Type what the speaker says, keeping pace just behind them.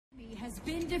has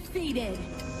been defeated.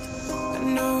 I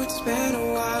know it's been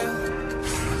a while.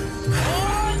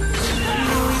 I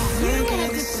know you think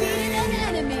it's the same,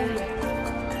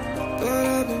 but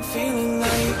I've been feeling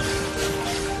like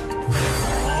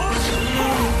you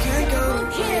can't go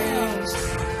to waste.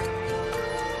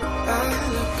 I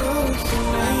let go of your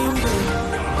name, but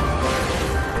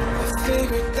I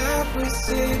figured that was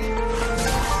it.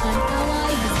 An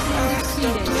ally has been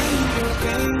defeated. Playing your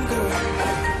game, girl.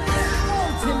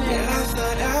 Yeah, I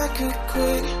thought I could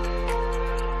quit.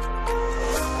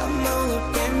 I'm all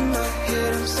up in my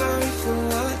head. I'm sorry for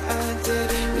what I did.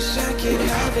 Wish I could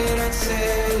have it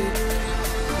unsaid.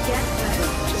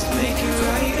 Just make it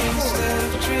right instead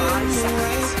of treating me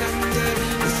like I'm dead.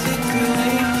 Is it too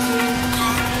late?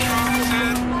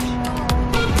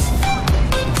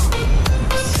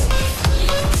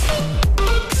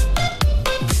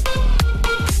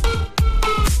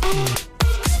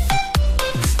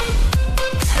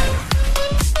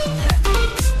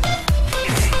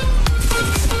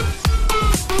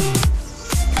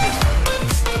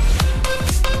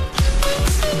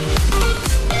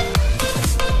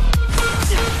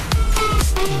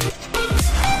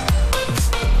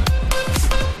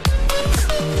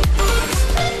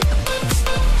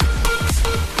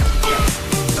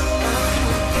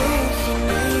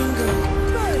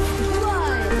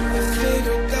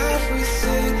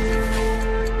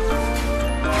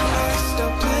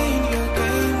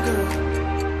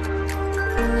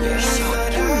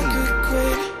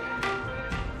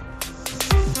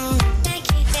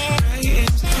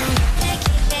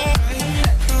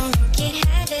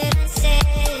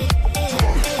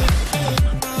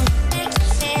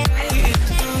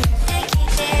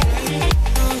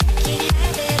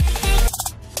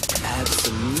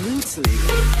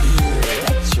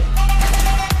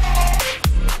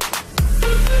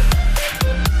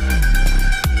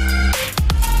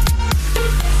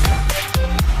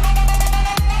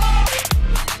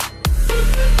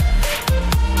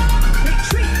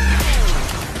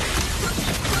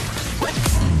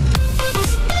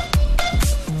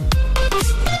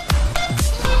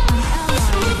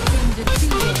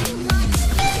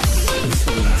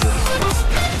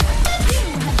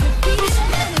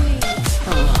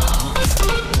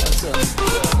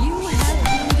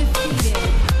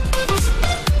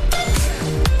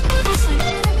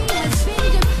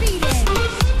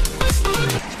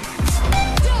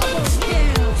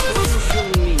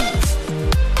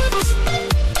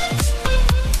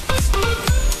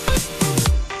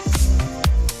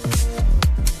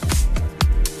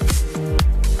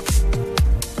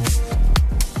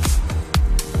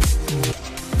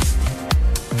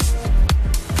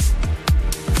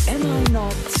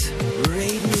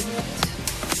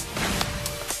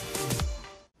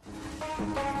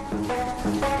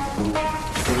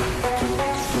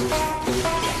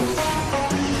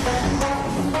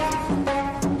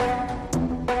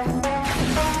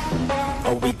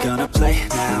 Are we gonna play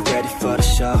now? Ready for the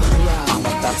show? I'm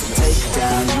about to take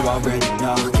down, you already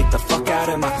know. Get the fuck out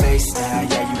of my face now,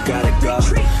 yeah, you gotta go.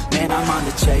 Man, I'm on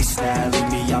the chase now,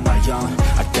 leave me on my own.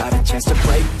 I got a chance to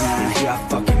break now, here I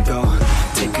fucking go.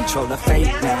 Take control of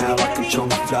fate now, I control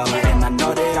my flow. And I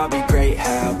know that I'll be great,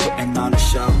 how putting on a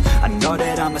show. I know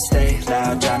that I'ma stay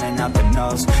loud, drowning out the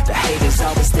noise. The haters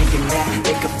always thinking that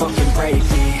they could fucking break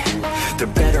me. They're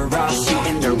better off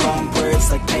eating their own words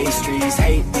like pastries.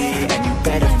 Hate me, and you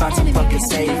better find some fucking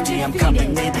safety. I'm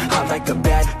coming in hot like a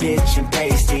bad bitch and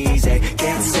pasties. They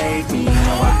can't save me, no,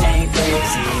 I ain't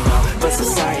lazy, no. But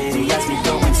society has me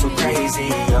going so crazy,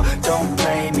 yo. Don't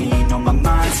play me, no, my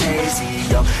mind's hazy,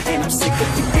 yo. And I'm sick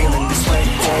of you feeling this way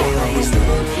daily.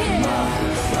 My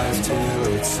life till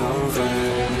it's over,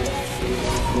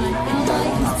 and I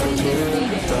will not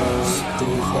forget those who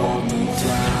hold me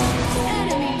down.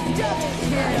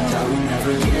 And I will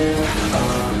never give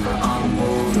up, I'm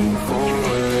moving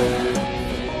forward.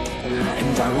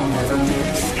 And I will never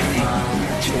miss my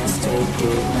chance, take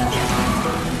it now.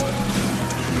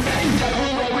 And I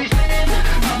will always stand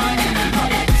my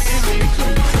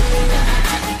physically.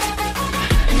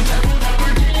 And I will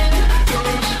never give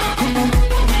those who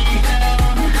hold me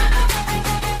down.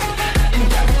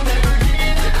 And I will never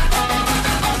give up, I'm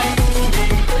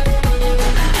moving forward. And I will never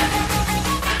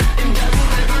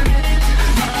miss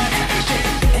my chance,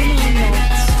 take it now.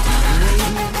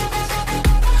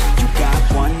 You got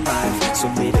one life, so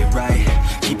live it right.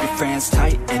 Keep your friends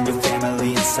tight and your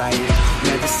family in sight.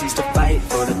 Never cease to fight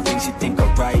for the things you think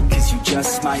are right, cause you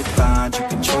just might find you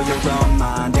control your own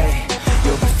mind, eh?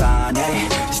 You'll be fine, eh?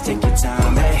 Just take your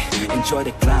time, eh? Enjoy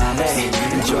the climb, eh?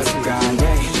 Enjoy the grind,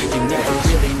 eh? You never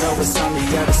really know what's on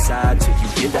the other side till you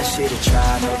give that shit a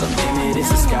try. Know the limit is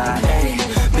the sky, eh?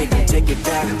 Make me take it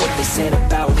back what they said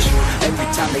about you. Every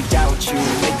time they doubt you,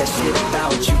 make that shit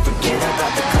about you. Forget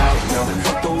about the clout, yo,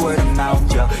 fuck the word of mouth,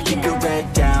 yo. Keep your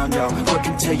head down, yo, work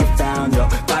until you're found, yo.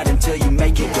 Fight until you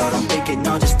make it, yo, don't think it,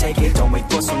 no, just take it. Don't wait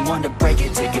for someone to break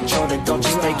it, take control, then don't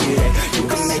just fake it, hey. You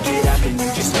can make it happen,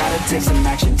 you just gotta take some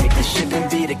action. Take the ship and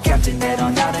be the captain, head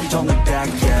on out and don't look back,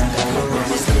 yeah. I will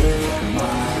always live my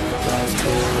life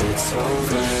till it's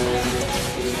over,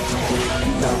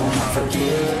 and I will not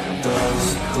forgive those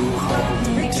who hold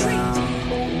me down,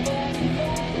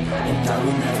 and I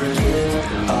will never give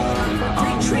up,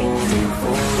 I'm moving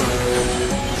forward,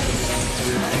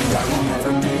 and I will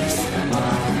never miss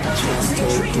my chance to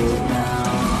take it now.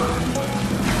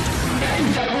 And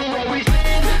I will always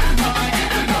live my life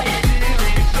till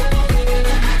it's over,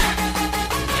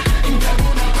 and I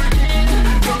will not forgive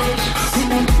those who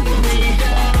hold me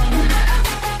down,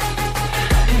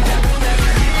 and I will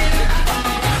never give up,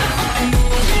 I'm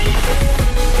moving forward,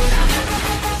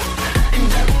 and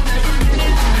I will never miss my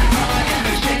chance to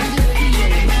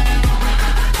take it now.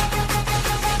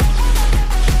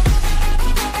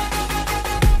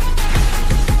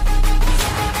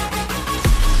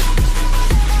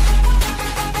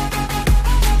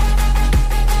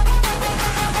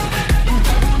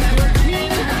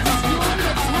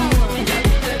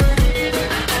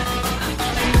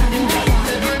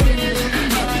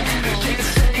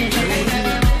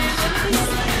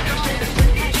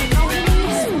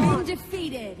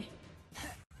 Defeated.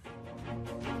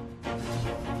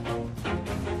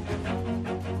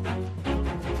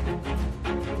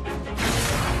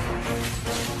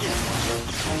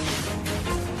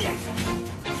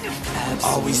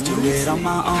 Always do it on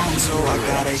my own, so I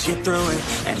gotta get through it.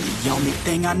 And the only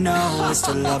thing I know is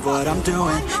to love what I'm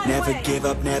doing. Never give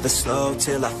up, never slow,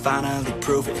 till I finally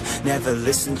prove it. Never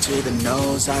listen to the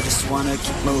no's, I just wanna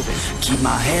keep moving. Keep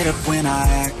my head up when I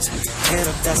act, head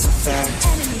up, that's a fact.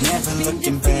 Never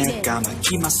looking back, I'ma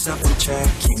keep myself in check.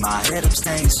 Keep my head up,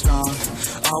 staying strong,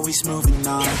 always moving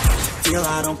on. Feel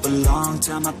I don't belong,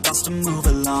 tell my thoughts to move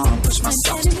along. Push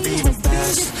myself to be the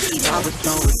best, die with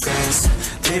no regrets.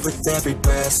 Live with every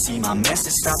breath, see my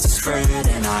message start to spread.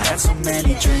 And I had so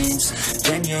many dreams,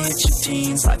 then you hit your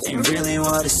teens. Life ain't really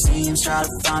what it seems, try to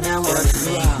find out what it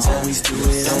means. Always do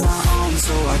it on my own,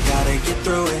 so I gotta get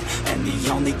through it. And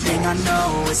the only thing I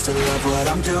know is to love what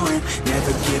I'm doing.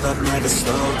 Never give up, never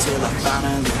slow, till I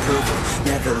finally prove it.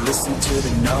 Never listen to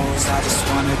the no's, I just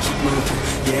wanna keep moving.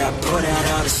 Yeah, I put out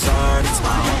all this art, it's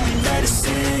my only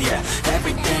medicine. Yeah,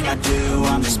 everything I do,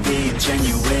 I'm just being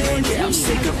genuine. Yeah, I'm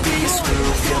sick of being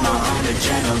screwed, feel my own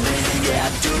adrenaline. Yeah, I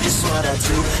do just what I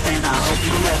do, and I hope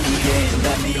you let me in,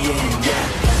 yeah.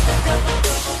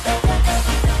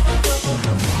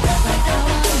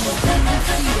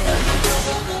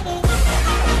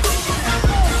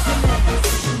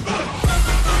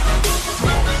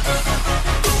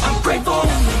 I'm grateful,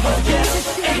 oh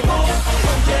yeah, able,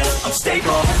 oh yeah, I'm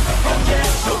stable, oh yeah,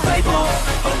 no label,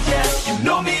 oh yeah, you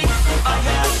know me, I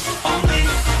have only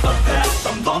a path,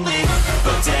 I'm lonely,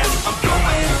 but damn, I'm going to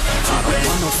win. I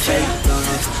want no fake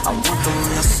love, I want the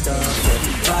real stuff.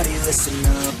 Everybody listen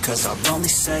up, cause I'll only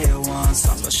say it once.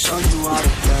 I'ma show you all the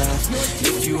path,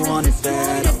 if you want it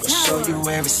bad. I'ma show you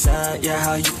where it's at, yeah,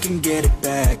 how you can get it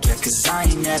back. Yeah, cause I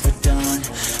ain't never done,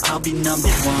 I'll be number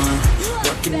one.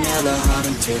 Working hella hard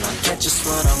until I get just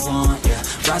what I want. Yeah,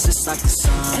 rises like the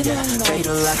sun, yeah,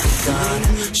 fatal like a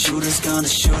gun. Shooter's gonna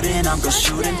shoot and I'm gonna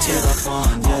shoot until I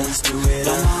won. Yeah, always do it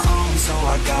on my own, so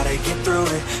I gotta get through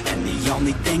it. And the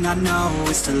only thing I know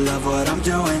is to love what I'm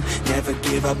doing. Never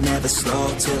give up, never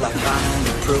slow, till I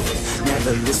finally prove it.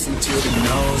 Never listen to the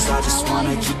no's, I just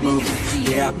wanna keep moving.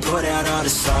 Yeah, I put out all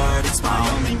this art, it's my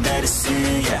only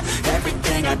medicine. Yeah,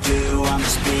 everything I do, I'm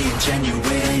just being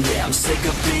genuine. Yeah, I'm sick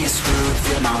of being screwed,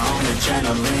 feel my own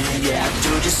adrenaline. Yeah, I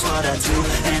do just what I do,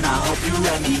 and I hope you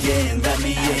let me in,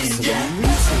 yeah.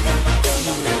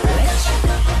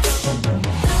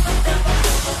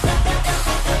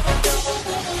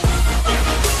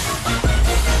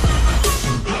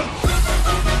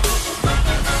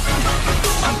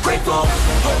 Grateful,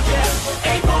 oh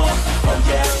yeah, able, oh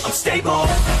yeah, I'm stable,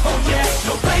 oh yeah,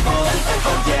 no label,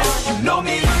 oh yeah, you know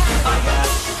me, I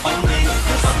have only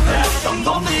a path, I'm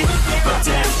lonely, but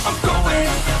damn, I'm going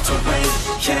to win,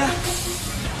 yeah.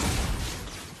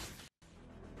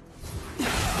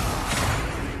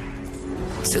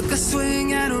 Took a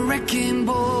swing at a wrecking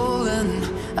ball and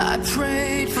I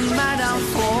prayed for my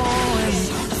downfall, and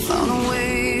I found a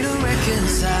way to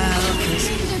reconcile, 'cause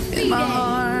in my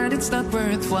heart it's not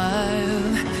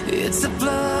worthwhile. It's a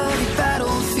bloody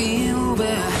battlefield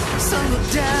where some go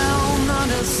down,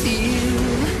 others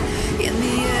steal. In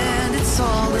the end it's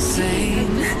all the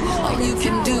same. All you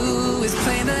can do is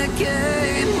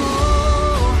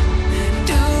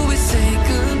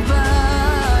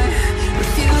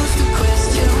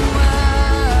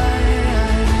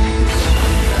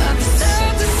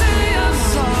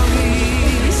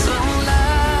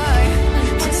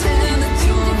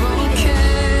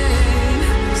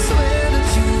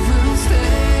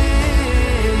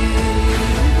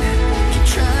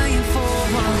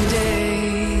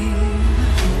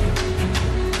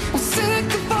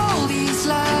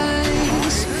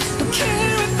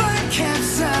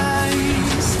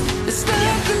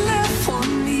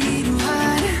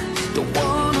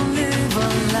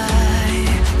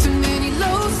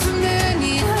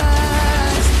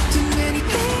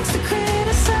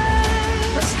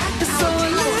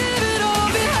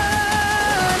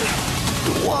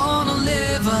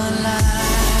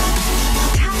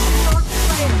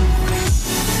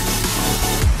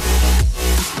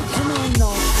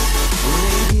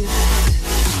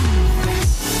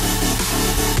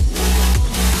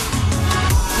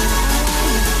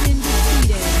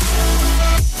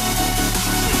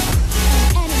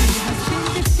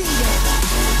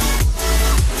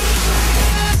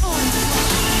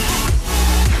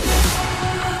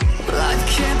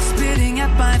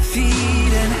my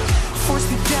feet and forced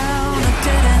me down a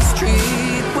dead-end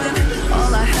street when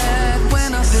all I had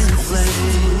went up in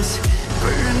flames,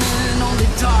 burning only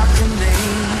dark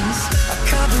remains. I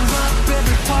cover up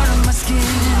every part of my skin,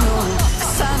 oh,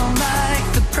 'cause I don't like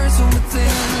the person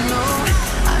within, no.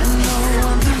 I know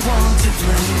I'm the one to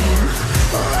blame.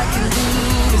 All I can do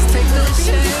is take the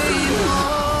shame,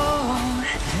 oh.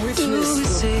 You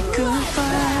say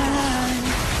goodbye,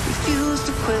 refuse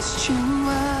to question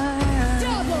why.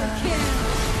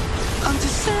 I'm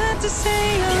too sad to say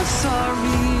I'm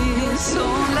sorry, so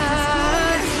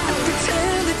lie and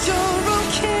pretend that you're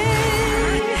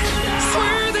okay.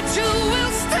 Swear that you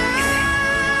will stay.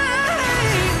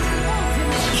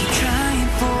 Keep trying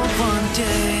for one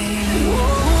day.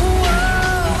 Whoa,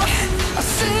 I'm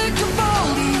sick of all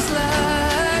these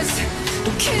lies.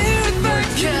 Don't care if I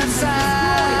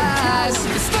capsize.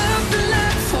 It's nothing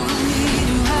left for me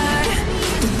to hide.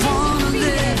 Don't wanna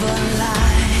live a lie.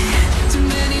 Too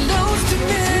many lows, too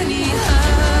many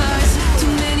highs,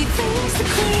 too many things to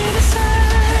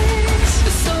criticize.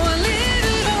 So I leave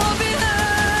it all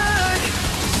behind.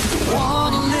 Don't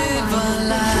wanna live a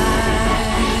lie.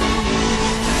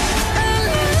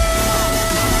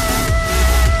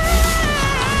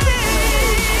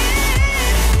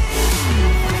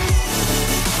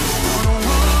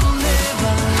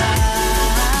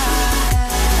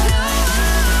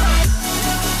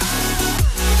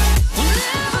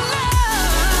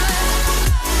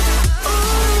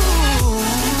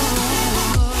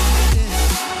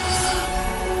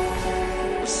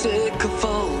 Sick of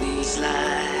all these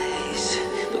lies.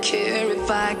 Don't care if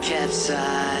I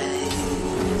capsize.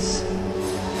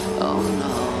 Oh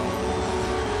no.